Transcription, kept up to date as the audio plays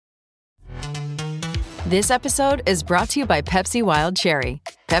This episode is brought to you by Pepsi Wild Cherry.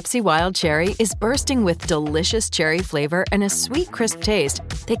 Pepsi Wild Cherry is bursting with delicious cherry flavor and a sweet, crisp taste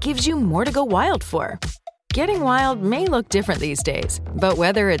that gives you more to go wild for. Getting wild may look different these days, but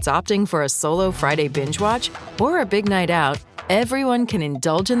whether it's opting for a solo Friday binge watch or a big night out, everyone can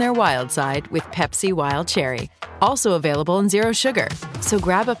indulge in their wild side with Pepsi Wild Cherry. Also available in Zero Sugar. So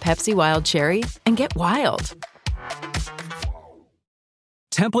grab a Pepsi Wild Cherry and get wild.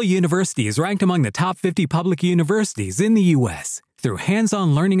 Temple University is ranked among the top 50 public universities in the U.S. Through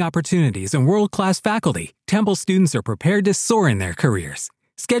hands-on learning opportunities and world-class faculty, Temple students are prepared to soar in their careers.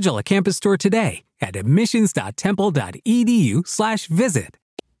 Schedule a campus tour today at admissions.temple.edu/visit.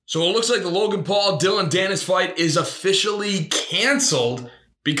 So it looks like the Logan Paul-Dylan Dennis fight is officially canceled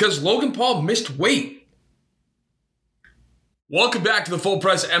because Logan Paul missed weight. Welcome back to the Full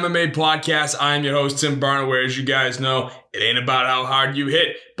Press MMA podcast. I'm your host, Tim Barnaware. As you guys know, it ain't about how hard you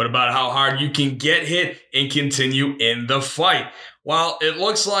hit, but about how hard you can get hit and continue in the fight. While it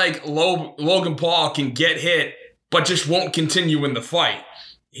looks like Logan Paul can get hit, but just won't continue in the fight,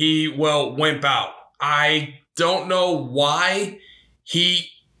 he will wimp out. I don't know why he,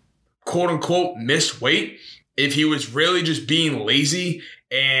 quote-unquote, missed weight. If he was really just being lazy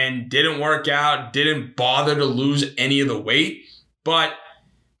and didn't work out, didn't bother to lose any of the weight. But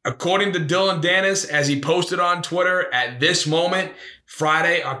according to Dylan Dennis, as he posted on Twitter at this moment,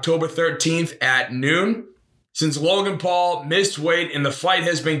 Friday, October 13th at noon, since Logan Paul missed weight and the fight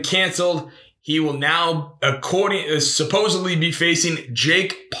has been canceled, he will now, supposedly be facing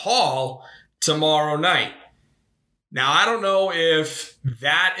Jake Paul tomorrow night. Now, I don't know if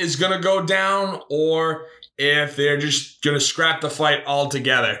that is going to go down or if they're just going to scrap the fight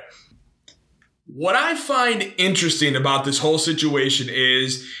altogether. What I find interesting about this whole situation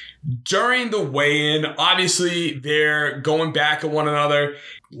is during the weigh-in, obviously they're going back at one another.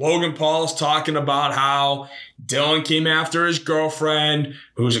 Logan Paul's talking about how Dylan came after his girlfriend,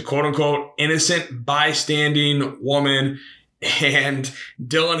 who's a quote-unquote innocent bystanding woman, and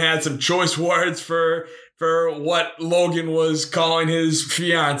Dylan had some choice words for what Logan was calling his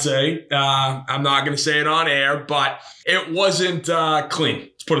fiance. I'm not going to say it on air, but it wasn't clean.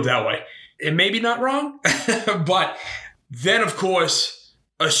 Let's put it that way. It may be not wrong, but then, of course,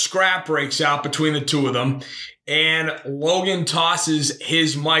 a scrap breaks out between the two of them, and Logan tosses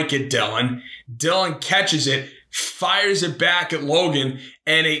his mic at Dylan. Dylan catches it, fires it back at Logan,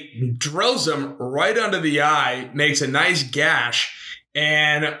 and it drills him right under the eye, makes a nice gash,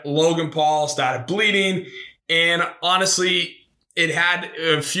 and Logan Paul started bleeding. And honestly, it had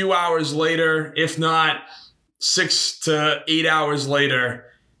a few hours later, if not 6 to 8 hours later,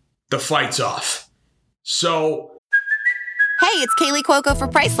 the fight's off. So, hey, it's Kaylee Cuoco for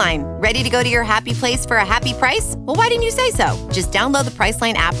Priceline. Ready to go to your happy place for a happy price? Well, why didn't you say so? Just download the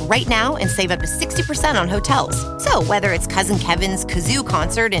Priceline app right now and save up to 60% on hotels. So whether it's Cousin Kevin's Kazoo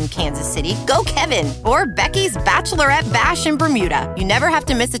Concert in Kansas City, go Kevin, or Becky's Bachelorette Bash in Bermuda, you never have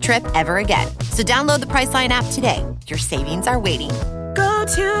to miss a trip ever again. So download the Priceline app today. Your savings are waiting. Go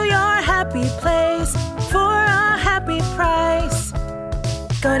to your happy place for a happy price.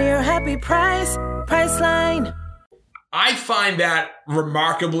 Go to your happy price, Priceline. I find that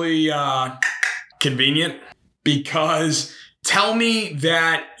remarkably convenient because tell me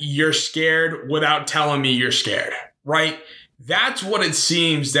that you're scared without telling me you're scared, right? That's what it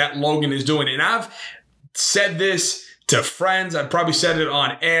seems that Logan is doing. And I've said this to friends. I've probably said it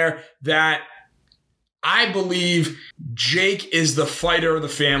on air that I believe Jake is the fighter of the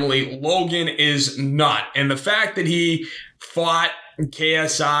family. Logan is not. And the fact that he fought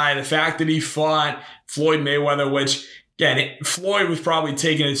KSI, the fact that he fought Floyd Mayweather, which, again, Floyd was probably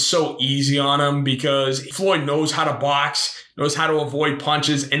taking it so easy on him because Floyd knows how to box, knows how to avoid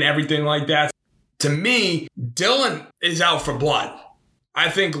punches and everything like that. To me, Dylan is out for blood.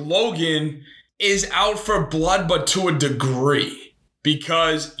 I think Logan is out for blood, but to a degree.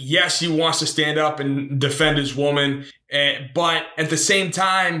 Because, yes, he wants to stand up and defend his woman, but at the same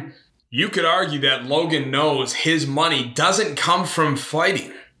time, you could argue that Logan knows his money doesn't come from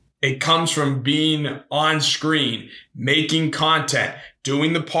fighting. It comes from being on screen, making content,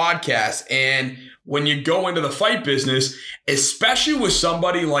 doing the podcast. And when you go into the fight business, especially with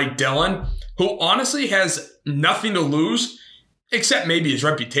somebody like Dylan, who honestly has nothing to lose, except maybe his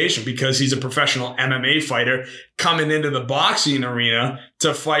reputation because he's a professional MMA fighter coming into the boxing arena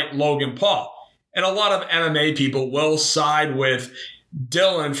to fight Logan Paul. And a lot of MMA people will side with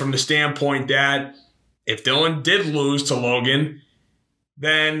Dylan from the standpoint that if Dylan did lose to Logan,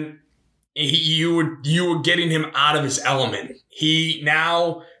 then you were getting him out of his element. He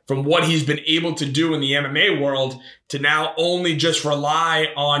now, from what he's been able to do in the MMA world to now only just rely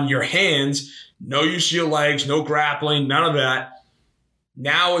on your hands, no use of your legs, no grappling, none of that.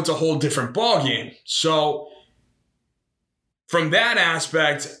 Now it's a whole different ballgame. So from that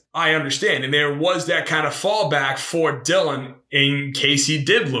aspect, I understand. And there was that kind of fallback for Dylan in case he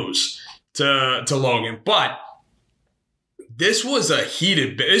did lose to Logan. But this was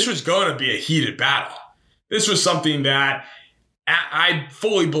going to be a heated battle. This was something that I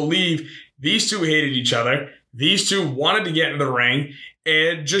fully believe these two hated each other. These two wanted to get in the ring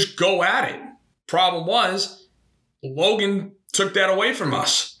and just go at it. Problem was, Logan took that away from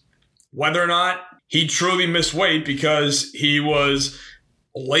us. Whether or not he truly missed weight because he was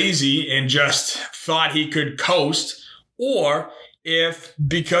lazy and just thought he could coast, or if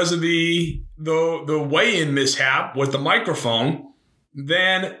because of the weigh-in mishap with the microphone,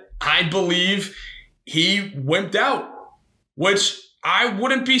 then I believe he wimped out, which I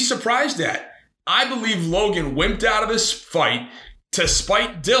wouldn't be surprised at. I believe Logan wimped out of this fight to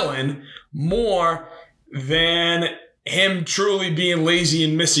spite Dylan more than him truly being lazy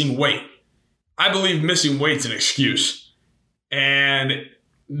and missing weight. I believe missing weight's an excuse. And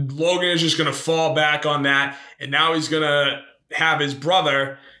Logan is just going to fall back on that, and now he's going to have his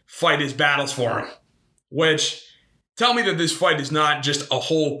brother fight his battles for him. Which, tell me that this fight is not just a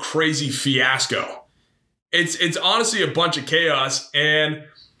whole crazy fiasco. It's honestly a bunch of chaos, and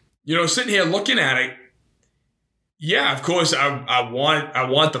sitting here looking at it, yeah, of course I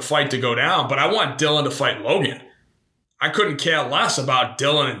want the fight to go down, but I want Dylan to fight Logan. I couldn't care less about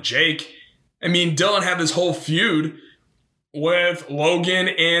Dylan and Jake. I mean, Dylan had this whole feud with Logan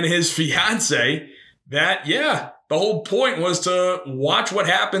and his fiance that, yeah, the whole point was to watch what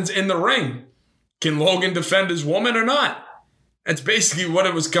happens in the ring. Can Logan defend his woman or not? That's basically what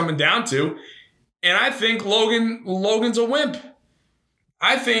it was coming down to. And I think Logan's a wimp.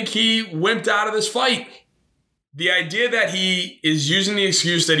 I think he wimped out of this fight. The idea that he is using the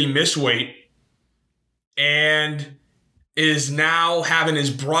excuse that he missed weight and is now having his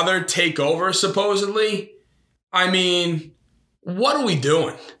brother take over, supposedly. I mean, what are we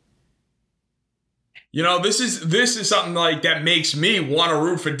doing? This is something like that makes me want to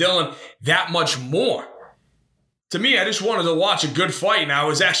root for Dylan that much more. To me, I just wanted to watch a good fight, and I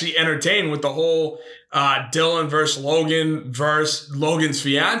was actually entertained with the whole Dylan versus Logan's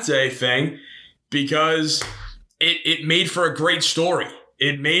fiance thing, because it made for a great story.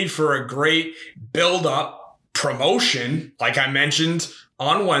 It made for a great build-up promotion, like I mentioned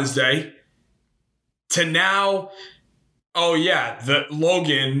on Wednesday, to now, oh yeah, the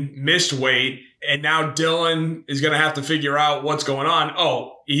Logan missed weight, and now Dylan is going to have to figure out what's going on.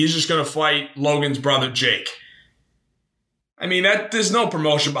 Oh, he's just going to fight Logan's brother, Jake. I mean, there's no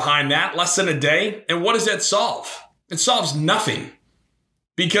promotion behind that. Less than a day. And what does that solve? It solves nothing.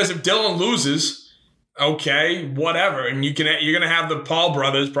 Because if Dylan loses, okay, whatever. And you're going to have the Paul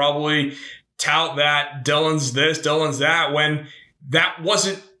brothers probably tout that Dylan's this, Dylan's that, when that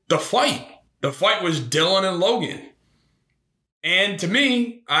wasn't the fight. The fight was Dylan and Logan. And to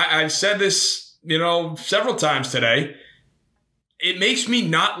me, I've said this, several times today, it makes me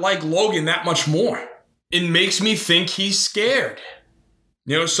not like Logan that much more. It makes me think he's scared.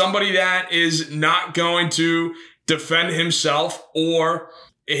 Somebody that is not going to defend himself or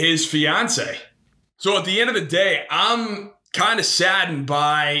his fiance. So at the end of the day, I'm kind of saddened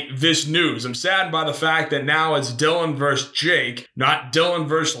by this news. I'm saddened by the fact that now it's Dylan versus Jake, not Dylan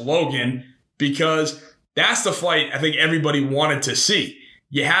versus Logan, because that's the fight I think everybody wanted to see.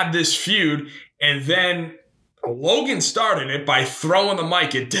 You had this feud, and then Logan started it by throwing the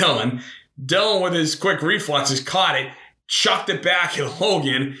mic at Dylan. Dylan, with his quick reflexes, caught it, chucked it back at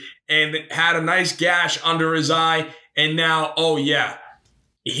Logan, and had a nice gash under his eye. And now, oh yeah,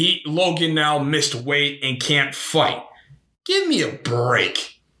 Logan now missed weight and can't fight. Give me a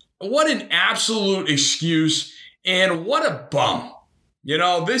break. What an absolute excuse, and what a bum.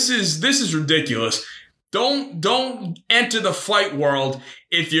 This is ridiculous. Don't enter the fight world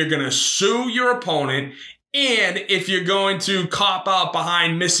if you're going to sue your opponent and if you're going to cop out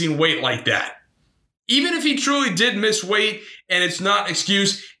behind missing weight like that. Even if he truly did miss weight and it's not an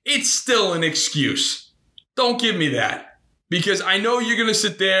excuse, it's still an excuse. Don't give me that. Because I know you're going to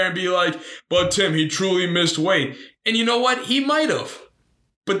sit there and be like, but Tim, he truly missed weight. And you know what? He might have.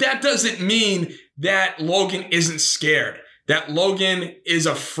 But that doesn't mean that Logan isn't scared. That Logan is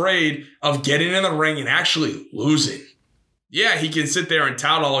afraid of getting in the ring and actually losing. Yeah, he can sit there and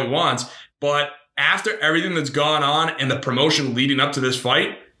tout all he wants, but after everything that's gone on and the promotion leading up to this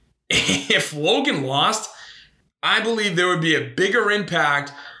fight, if Logan lost, I believe there would be a bigger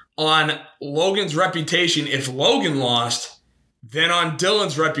impact on Logan's reputation if Logan lost than on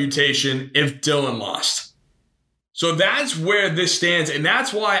Dylan's reputation if Dylan lost. So that's where this stands, and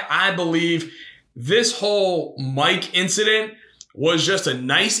that's why I believe this whole Mike incident was just a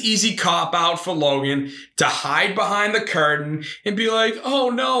nice, easy cop-out for Logan to hide behind the curtain and be like, oh,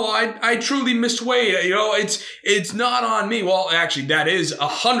 no, I truly missed weight. It's not on me. Well, actually, that is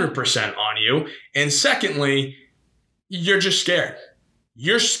 100% on you. And secondly, you're just scared.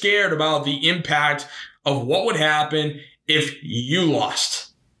 You're scared about the impact of what would happen if you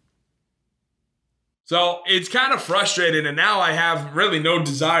lost. So it's kind of frustrating, and now I have really no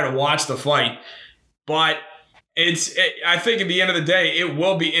desire to watch the fight. But I think at the end of the day, it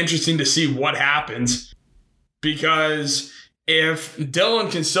will be interesting to see what happens, because if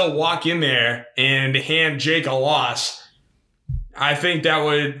Dylan can still walk in there and hand Jake a loss, I think that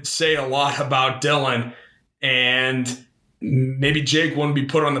would say a lot about Dylan, and maybe Jake wouldn't be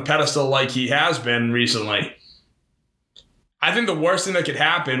put on the pedestal like he has been recently. I think the worst thing that could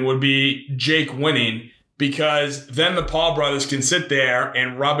happen would be Jake winning, because then the Paul brothers can sit there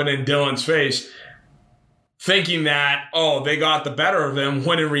and rub it in Dylan's face, thinking that, oh, they got the better of him,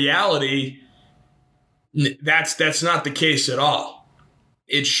 when in reality, that's not the case at all.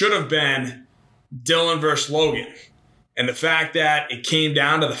 It should have been Dylan versus Logan. And the fact that it came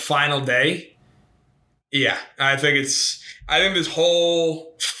down to the final day, yeah, I think this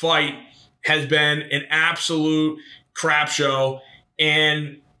whole fight has been an absolute crap show.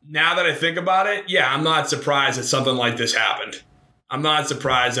 And now that I think about it, yeah, I'm not surprised that something like this happened. I'm not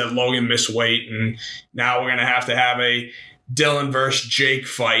surprised that Logan missed weight, and now we're going to have a Dylan versus Jake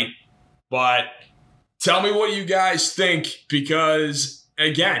fight. But tell me what you guys think, because,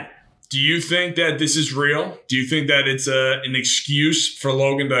 again, do you think that this is real? Do you think that it's an excuse for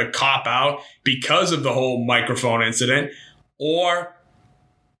Logan to cop out because of the whole microphone incident? Or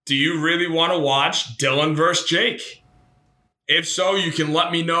do you really want to watch Dylan versus Jake? If so, you can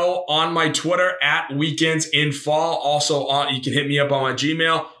let me know on my Twitter at Weekends in Fall. Also, you can hit me up on my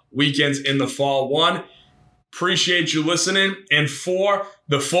Gmail, Weekends in the Fall 1. Appreciate you listening. And for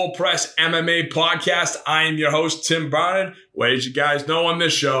the Full Press MMA podcast, I am your host, Tim Barnard. Well, as you guys know on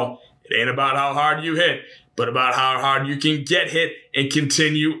this show, it ain't about how hard you hit, but about how hard you can get hit and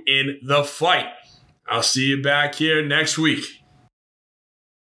continue in the fight. I'll see you back here next week.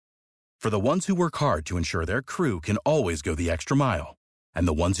 For the ones who work hard to ensure their crew can always go the extra mile, and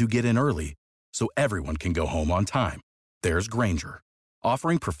the ones who get in early so everyone can go home on time, there's Grainger,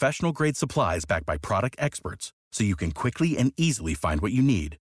 offering professional-grade supplies backed by product experts so you can quickly and easily find what you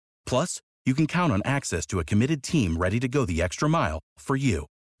need. Plus, you can count on access to a committed team ready to go the extra mile for you.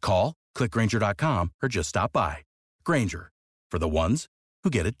 Call, click Grainger.com, or just stop by. Grainger, for the ones who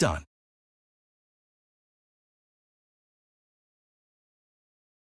get it done.